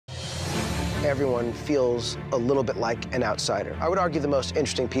everyone feels a little bit like an outsider. I would argue the most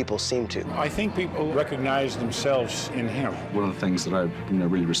interesting people seem to. I think people recognize themselves in him. One of the things that I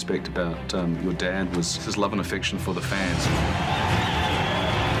really respect about your dad was his love and affection for the fans.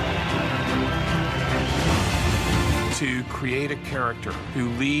 To create a character who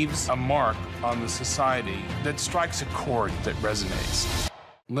leaves a mark on the society that strikes a chord that resonates.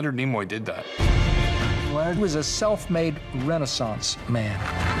 Leonard Nimoy did that. Leonard was a self-made Renaissance man.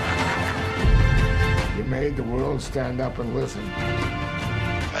 You made the world stand up and listen.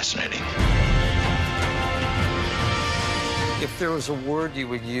 Fascinating. If there was a word you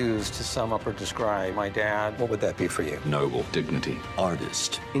would use to sum up or describe my dad, what would that be for you? Noble. Dignity.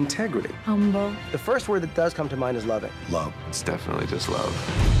 Artist. Integrity. Humble. The first word that does come to mind is loving. Love. It's definitely just love.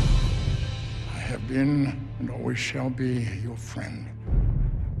 I have been and always shall be your friend.